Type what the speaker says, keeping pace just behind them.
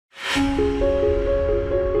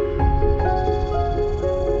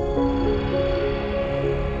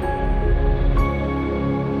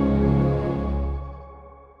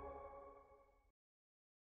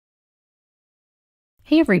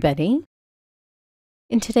Hey everybody!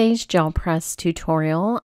 In today's gel press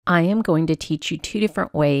tutorial, I am going to teach you 2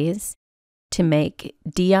 different ways to make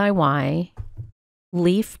DIY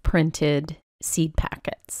leaf printed seed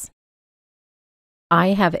packets. I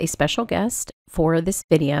have a special guest for this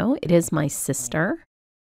video. It is my sister,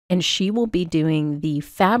 and she will be doing the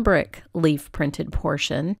fabric leaf printed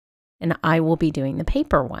portion, and I will be doing the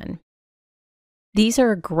paper one. These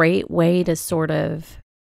are a great way to sort of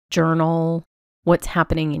journal what's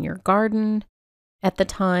happening in your garden at the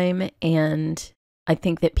time, and I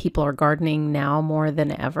think that people are gardening now more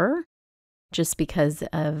than ever just because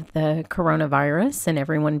of the coronavirus and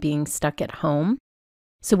everyone being stuck at home.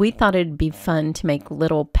 So we thought it'd be fun to make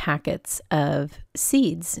little packets of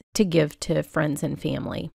seeds to give to friends and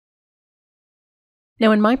family.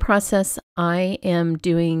 Now in my process, I am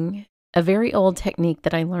doing a very old technique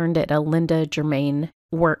that I learned at a Linda Germain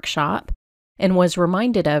workshop and was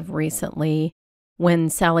reminded of recently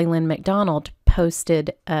when Sally Lynn McDonald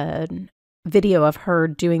posted a video of her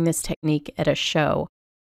doing this technique at a show.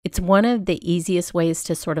 It's one of the easiest ways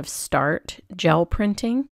to sort of start gel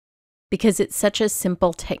printing because it's such a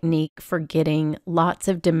simple technique for getting lots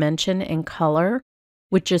of dimension and color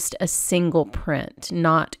with just a single print,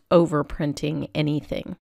 not overprinting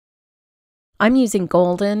anything. I'm using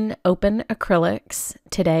golden open acrylics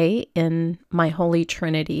today in my Holy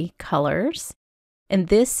Trinity colors. And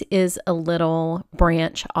this is a little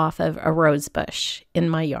branch off of a rose bush in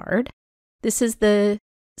my yard. This is the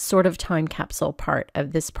sort of time capsule part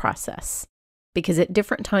of this process because at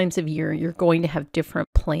different times of year, you're going to have different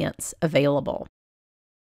plants available.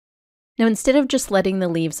 Now, instead of just letting the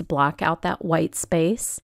leaves block out that white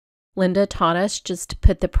space, Linda taught us just to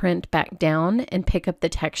put the print back down and pick up the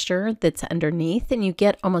texture that's underneath, and you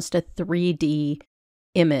get almost a 3D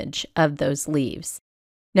image of those leaves.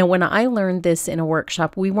 Now, when I learned this in a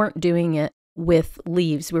workshop, we weren't doing it with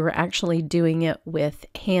leaves. We were actually doing it with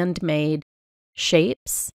handmade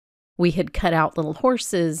shapes. We had cut out little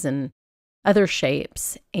horses and other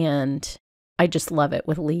shapes, and I just love it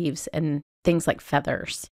with leaves and things like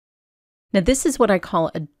feathers. Now, this is what I call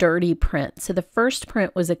a dirty print. So the first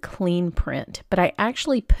print was a clean print, but I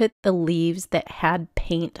actually put the leaves that had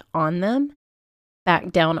paint on them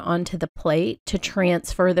back down onto the plate to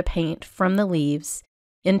transfer the paint from the leaves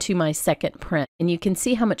into my second print, and you can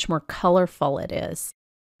see how much more colorful it is.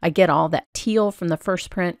 I get all that teal from the first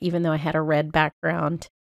print, even though I had a red background,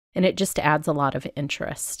 and it just adds a lot of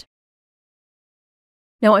interest.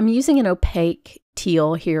 Now I'm using an opaque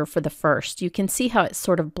teal here for the first. You can see how it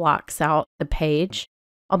sort of blocks out the page.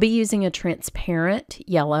 I'll be using a transparent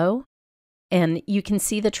yellow, and you can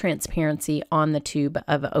see the transparency on the tube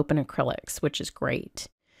of open acrylics, which is great.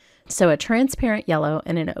 So a transparent yellow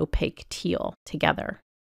and an opaque teal together.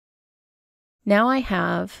 Now I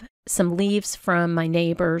have some leaves from my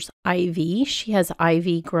neighbor's ivy. She has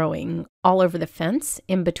ivy growing all over the fence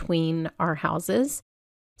in between our houses.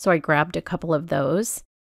 So I grabbed a couple of those.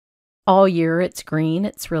 All year it's green.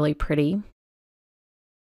 It's really pretty.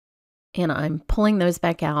 And I'm pulling those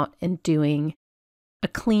back out and doing a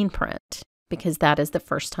clean print because that is the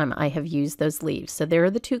first time I have used those leaves. So there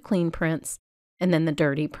are the 2 clean prints and then the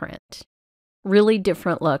dirty print. Really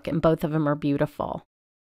different look, and both of them are beautiful.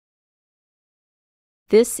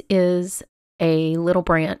 This is a little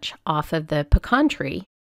branch off of the pecan tree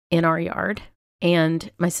in our yard,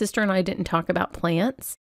 and my sister and I didn't talk about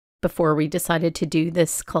plants before we decided to do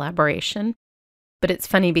this collaboration, but it's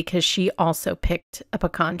funny because she also picked a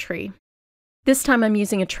pecan tree. This time I'm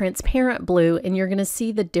using a transparent blue, and you're going to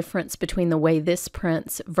see the difference between the way this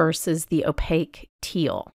prints versus the opaque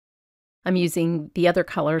teal. I'm using the other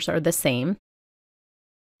colors are the same,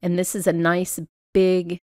 and this is a nice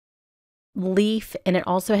big leaf, and it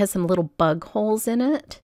also has some little bug holes in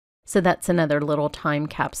it. So that's another little time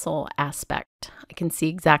capsule aspect. I can see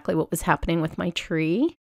exactly what was happening with my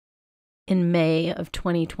tree in May of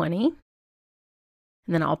 2020. And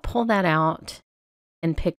then I'll pull that out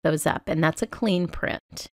and pick those up, and that's a clean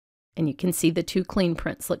print. And you can see the 2 clean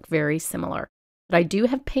prints look very similar. But I do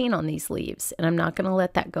have paint on these leaves, and I'm not going to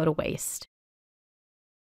let that go to waste.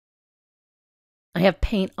 I have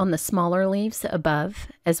paint on the smaller leaves above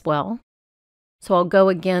as well. So I'll go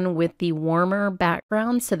again with the warmer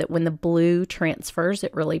background so that when the blue transfers,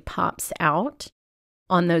 it really pops out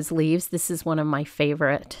on those leaves. This is one of my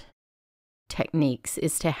favorite techniques,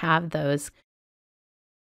 is to have those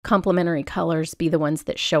complementary colors be the ones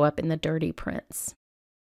that show up in the dirty prints.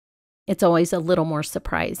 It's always a little more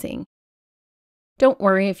surprising. Don't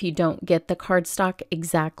worry if you don't get the cardstock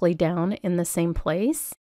exactly down in the same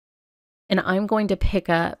place. And I'm going to pick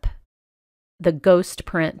up the ghost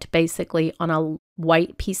print basically on a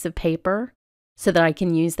white piece of paper so that I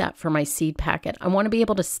can use that for my seed packet. I want to be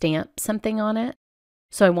able to stamp something on it.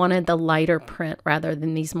 So I wanted the lighter print rather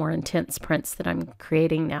than these more intense prints that I'm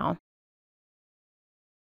creating now.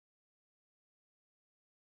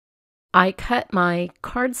 I cut my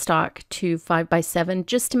cardstock to 5x7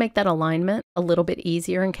 just to make that alignment a little bit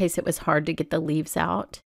easier in case it was hard to get the leaves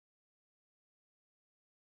out.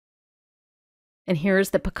 And here's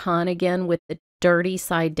the pecan again with the dirty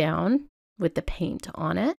side down with the paint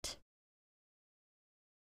on it.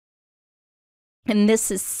 And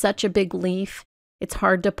this is such a big leaf, it's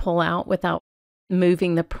hard to pull out without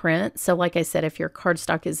moving the print. So like I said, if your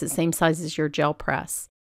cardstock is the same size as your gel press,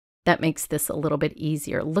 that makes this a little bit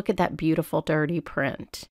easier. Look at that beautiful dirty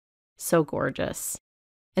print. So gorgeous.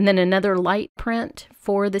 And then another light print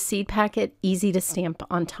for the seed packet, easy to stamp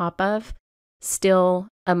on top of. Still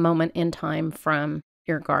a moment in time from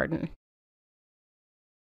your garden.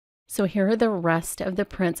 So here are the rest of the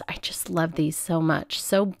prints. I just love these so much.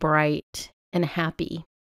 So bright and happy.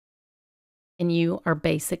 And you are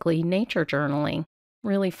basically nature journaling.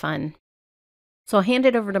 Really fun. So I'll hand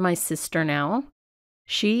it over to my sister now.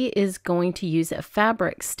 She is going to use a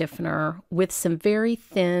fabric stiffener with some very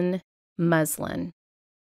thin muslin.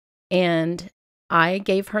 And I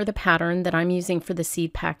gave her the pattern that I'm using for the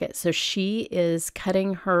seed packet. So she is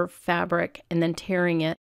cutting her fabric and then tearing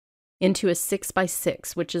it into a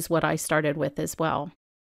 6x6, which is what I started with as well.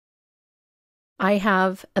 I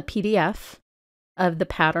have a PDF of the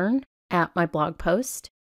pattern at my blog post.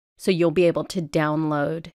 So you'll be able to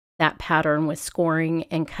download that pattern with scoring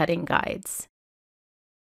and cutting guides.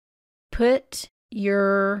 Put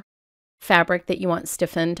your fabric that you want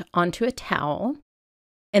stiffened onto a towel,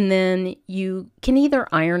 and then you can either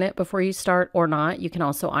iron it before you start or not. You can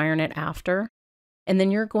also iron it after. And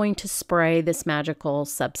then you're going to spray this magical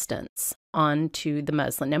substance onto the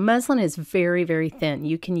muslin. Now, muslin is very, very thin.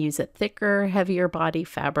 You can use a thicker, heavier body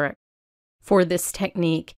fabric. For this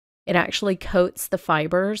technique, it actually coats the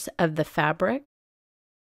fibers of the fabric,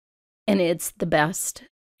 and it's the best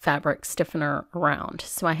fabric stiffener around.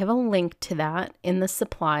 So I have a link to that in the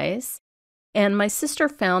supplies. And my sister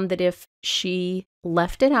found that if she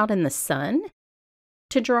left it out in the sun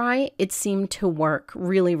to dry, it seemed to work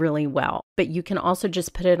really, really well. But you can also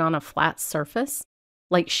just put it on a flat surface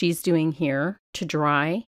like she's doing here to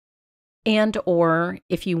dry. And or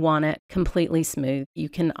if you want it completely smooth, you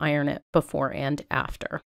can iron it before and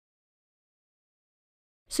after.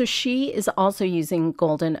 So she is also using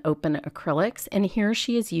golden open acrylics, and here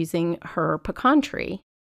she is using her pecan tree.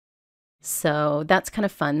 So that's kind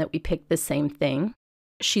of fun that we picked the same thing.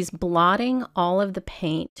 She's blotting all of the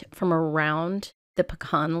paint from around the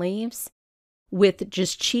pecan leaves with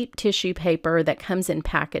just cheap tissue paper that comes in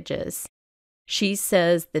packages. She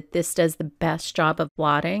says that this does the best job of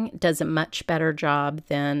blotting. It does a much better job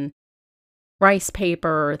than rice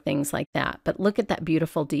paper or things like that. But look at that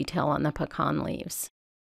beautiful detail on the pecan leaves.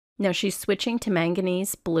 Now she's switching to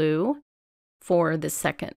manganese blue for the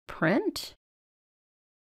second print.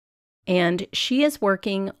 And she is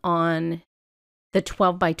working on the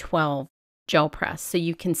 12x12 gel press. So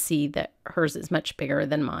you can see that hers is much bigger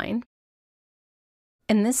than mine.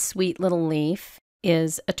 And this sweet little leaf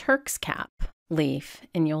is a Turk's cap leaf.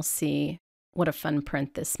 And you'll see what a fun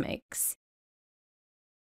print this makes.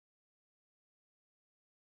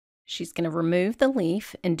 She's going to remove the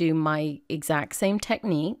leaf and do my exact same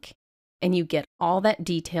technique, and you get all that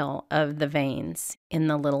detail of the veins in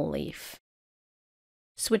the little leaf.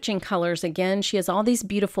 Switching colors again, she has all these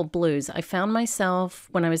beautiful blues. I found myself,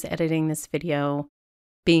 when I was editing this video,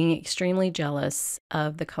 being extremely jealous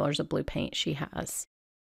of the colors of blue paint she has.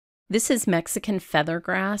 This is Mexican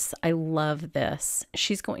feathergrass. I love this.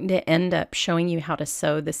 She's going to end up showing you how to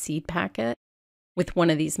sew the seed packet with one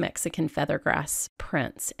of these Mexican feathergrass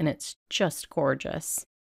prints, and it's just gorgeous.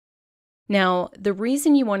 Now, the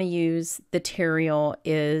reason you want to use the Terial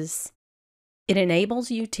is it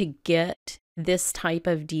enables you to get this type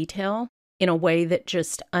of detail in a way that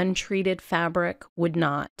just untreated fabric would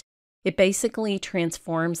not. It basically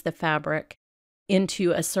transforms the fabric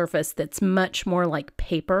into a surface that's much more like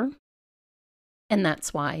paper, and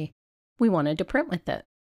that's why we wanted to print with it.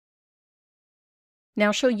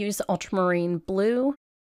 Now she'll use ultramarine blue.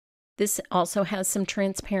 This also has some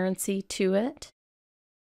transparency to it.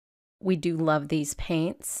 We do love these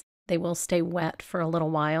paints. They will stay wet for a little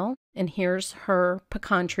while. And here's her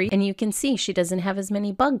pecan tree. And you can see she doesn't have as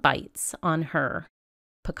many bug bites on her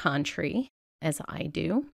pecan tree as I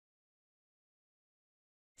do.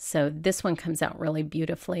 So this one comes out really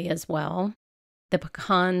beautifully as well. The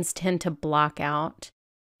pecans tend to block out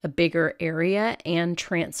a bigger area and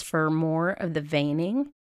transfer more of the veining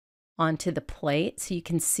onto the plate so you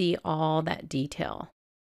can see all that detail.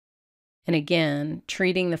 And again,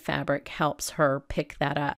 treating the fabric helps her pick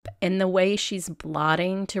that up. And the way she's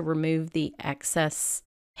blotting to remove the excess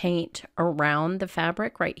paint around the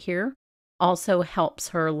fabric right here also helps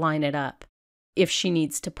her line it up if she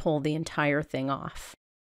needs to pull the entire thing off.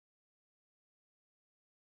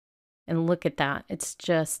 And look at that. It's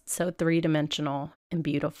just so three-dimensional and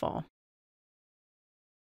beautiful.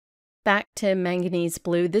 Back to manganese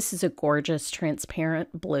blue. This is a gorgeous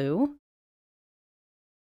transparent blue.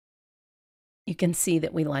 You can see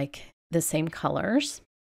that we like the same colors.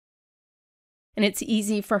 And it's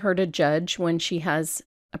easy for her to judge when she has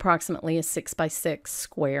approximately a 6x6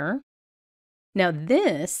 square. Now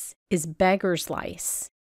this is beggar's lice.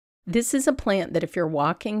 This is a plant that if you're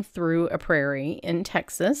walking through a prairie in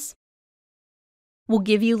Texas, will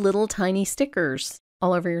give you little tiny stickers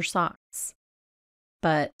all over your socks.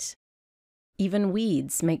 But even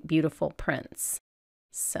weeds make beautiful prints.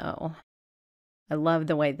 So I love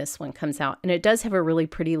the way this one comes out. And it does have a really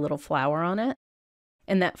pretty little flower on it.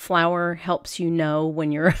 And that flower helps you know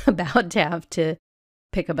when you're about to have to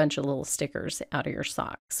pick a bunch of little stickers out of your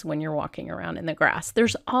socks when you're walking around in the grass.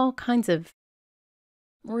 There's all kinds of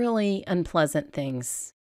really unpleasant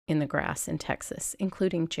things in the grass in Texas,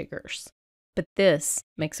 including chiggers. But this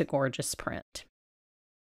makes a gorgeous print.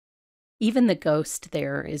 Even the ghost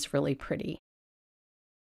there is really pretty.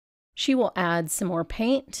 She will add some more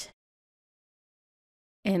paint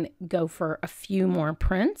and go for a few more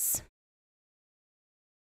prints.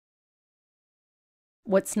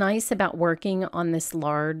 What's nice about working on this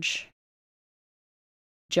large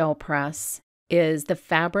gel press is the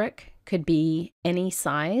fabric could be any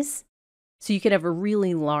size. So you could have a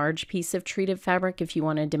really large piece of treated fabric if you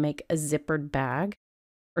wanted to make a zippered bag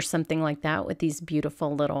or something like that with these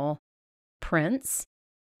beautiful little prints.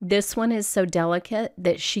 This one is so delicate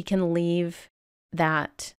that she can leave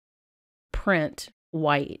that print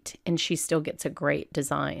white and she still gets a great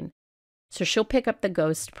design. So she'll pick up the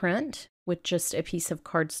ghost print with just a piece of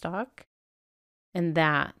cardstock, and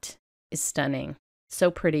that is stunning. So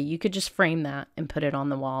pretty. You could just frame that and put it on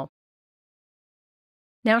the wall.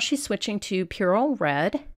 Now she's switching to Purell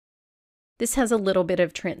Red. This has a little bit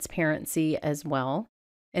of transparency as well,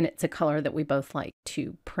 and it's a color that we both like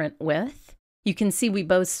to print with. You can see we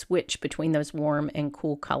both switch between those warm and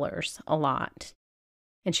cool colors a lot.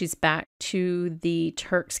 And she's back to the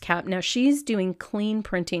Turk's cap. Now she's doing clean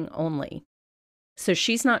printing only. So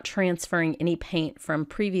she's not transferring any paint from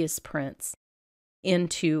previous prints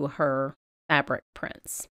into her fabric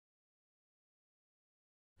prints.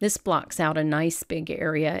 This blocks out a nice big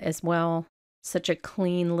area as well. Such a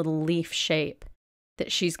clean little leaf shape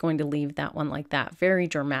that she's going to leave that one like that. Very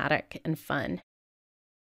dramatic and fun.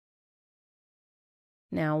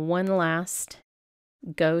 Now one last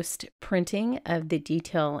ghost printing of the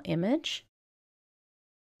detail image.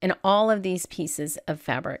 And all of these pieces of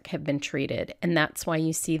fabric have been treated, and that's why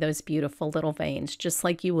you see those beautiful little veins, just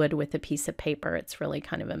like you would with a piece of paper. It's really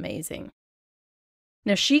kind of amazing.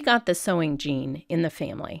 Now, she got the sewing gene in the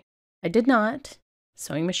family. I did not.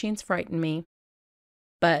 Sewing machines frighten me.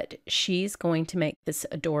 But she's going to make this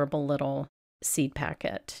adorable little seed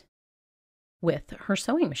packet with her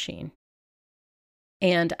sewing machine.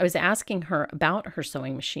 And I was asking her about her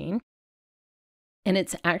sewing machine, and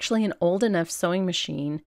it's actually an old enough sewing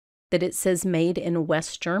machine that it says made in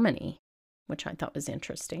West Germany, which I thought was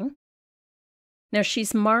interesting. Now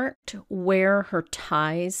she's marked where her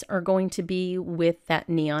ties are going to be with that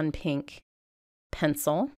neon pink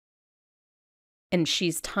pencil. And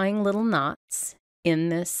she's tying little knots in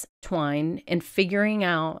this twine and figuring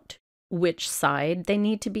out which side they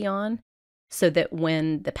need to be on so that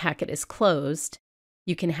when the packet is closed,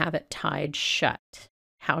 you can have it tied shut.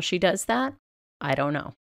 How she does that, I don't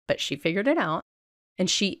know, but she figured it out. And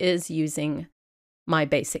she is using my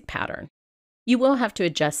basic pattern. You will have to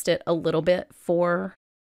adjust it a little bit for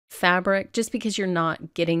fabric just because you're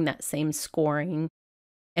not getting that same scoring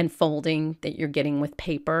and folding that you're getting with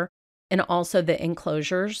paper. And also the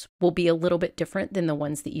enclosures will be a little bit different than the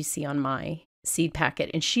ones that you see on my seed packet.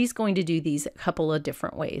 And she's going to do these a couple of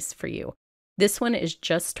different ways for you. This one is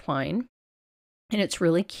just twine and it's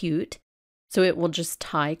really cute. So it will just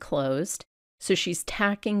tie closed. So she's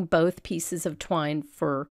tacking both pieces of twine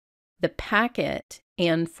for the packet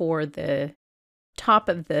and for the top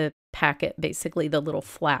of the packet, basically the little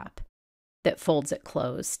flap that folds it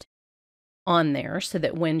closed on there so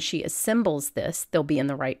that when she assembles this, they'll be in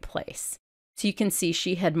the right place. So you can see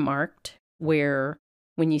she had marked where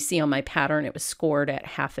When you see on my pattern, it was scored at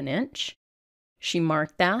 1/2 inch. She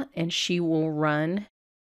marked that, and she will run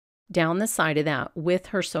down the side of that with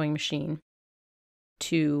her sewing machine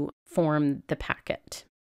to form the packet.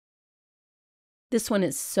 This one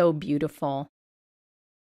is so beautiful.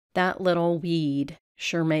 That little weed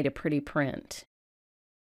sure made a pretty print.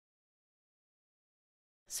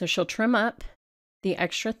 So she'll trim up the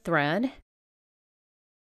extra thread,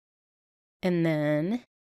 and then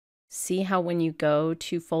see how when you go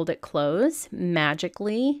to fold it close,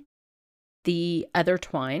 magically the other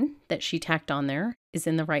twine that she tacked on there is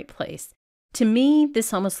in the right place. To me,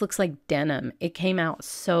 this almost looks like denim. It came out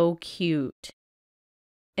so cute.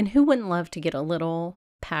 And who wouldn't love to get a little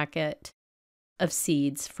packet of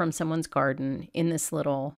seeds from someone's garden in this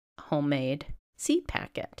little homemade seed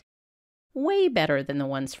packet? Way better than the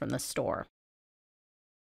ones from the store.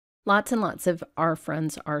 Lots and lots of our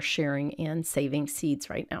friends are sharing and saving seeds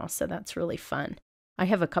right now, so that's really fun. I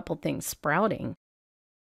have a couple things sprouting,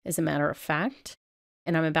 as a matter of fact,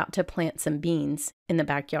 and I'm about to plant some beans in the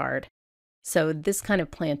backyard. So this kind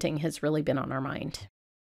of planting has really been on our mind.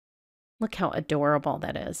 Look how adorable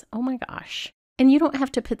that is. Oh my gosh. And you don't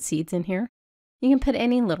have to put seeds in here. You can put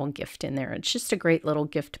any little gift in there. It's just a great little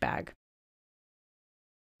gift bag.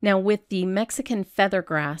 Now with the Mexican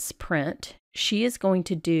feathergrass print, she is going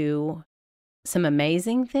to do some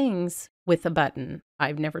amazing things with a button.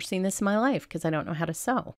 I've never seen this in my life because I don't know how to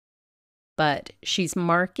sew. But she's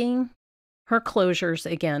marking her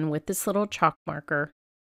closures again with this little chalk marker,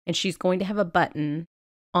 and she's going to have a button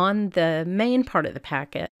on the main part of the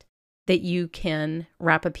packet that you can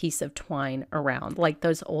wrap a piece of twine around, like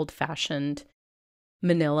those old-fashioned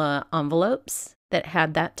manila envelopes that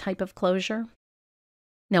had that type of closure.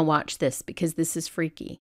 Now watch this, because this is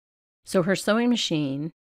freaky. So her sewing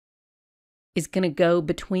machine is going to go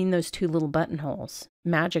between those two little buttonholes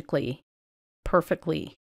magically,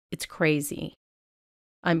 perfectly. It's crazy.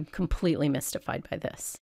 I'm completely mystified by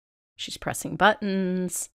this. She's pressing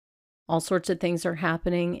buttons, all sorts of things are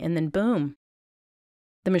happening, and then boom,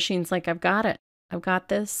 the machine's like, I've got it. I've got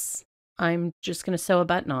this. I'm just going to sew a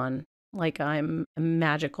button on like I'm a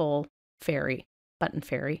magical fairy, button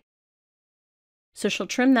fairy. So she'll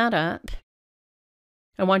trim that up.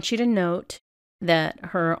 I want you to note that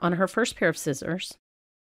on her first pair of scissors,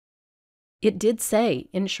 it did say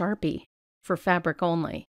in Sharpie for fabric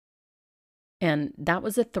only. And that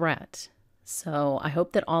was a threat. So I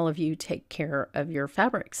hope that all of you take care of your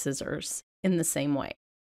fabric scissors in the same way.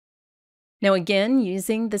 Now again,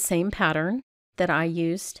 using the same pattern that I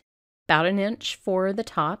used, about 1 inch for the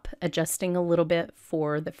top, adjusting a little bit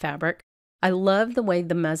for the fabric. I love the way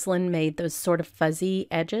the muslin made those sort of fuzzy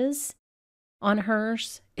edges on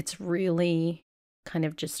hers. It's really kind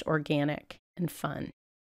of just organic and fun.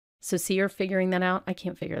 So see her figuring that out? I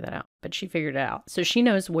can't figure that out, but she figured it out. So she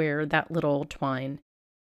knows where that little twine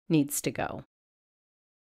needs to go.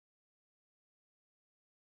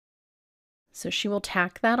 So she will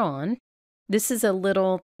tack that on. This is a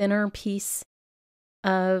little thinner piece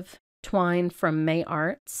of twine from May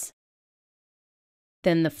Arts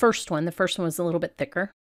than the first one. The first one was a little bit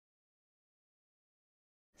thicker.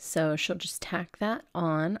 So she'll just tack that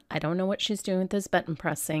on. I don't know what she's doing with those button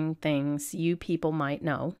pressing things. You people might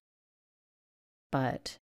know,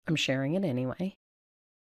 but I'm sharing it anyway.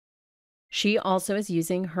 She also is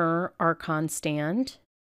using her Archon stand,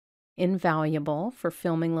 invaluable for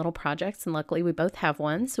filming little projects, and luckily we both have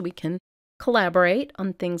one, so we can collaborate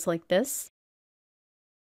on things like this.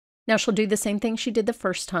 Now she'll do the same thing she did the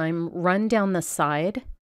first time, run down the side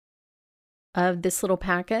of this little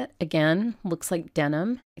packet. Again, looks like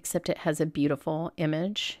denim, except it has a beautiful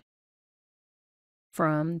image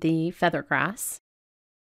from the feathergrass.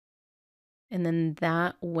 And then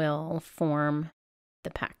that will form the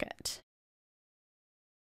packet.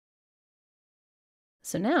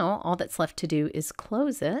 So now all that's left to do is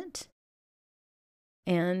close it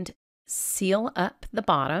and seal up the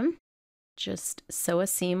bottom. Just sew a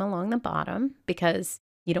seam along the bottom because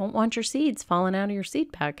you don't want your seeds falling out of your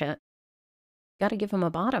seed packet. Got to give them a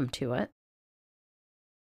bottom to it.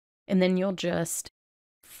 And then you'll just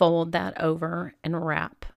fold that over and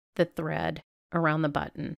wrap the thread around the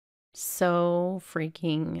button. So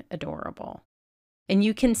freaking adorable. And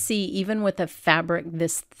you can see, even with a fabric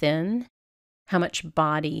this thin, how much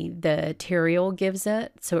body the Terial gives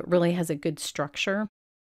it. So it really has a good structure.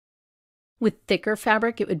 With thicker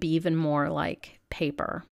fabric, it would be even more like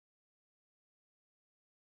paper.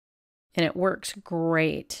 And it works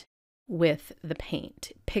great with the paint.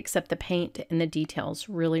 It picks up the paint and the details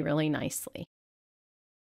really, really nicely.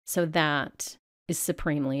 So that is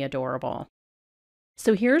supremely adorable.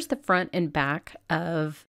 So here's the front and back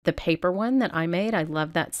of the paper one that I made. I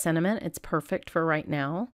love that sentiment. It's perfect for right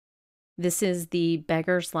now. This is the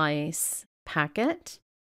Beggar's Lice packet.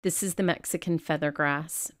 This is the Mexican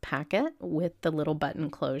Feathergrass packet with the little button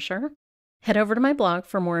closure. Head over to my blog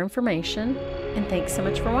for more information, and thanks so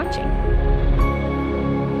much for watching.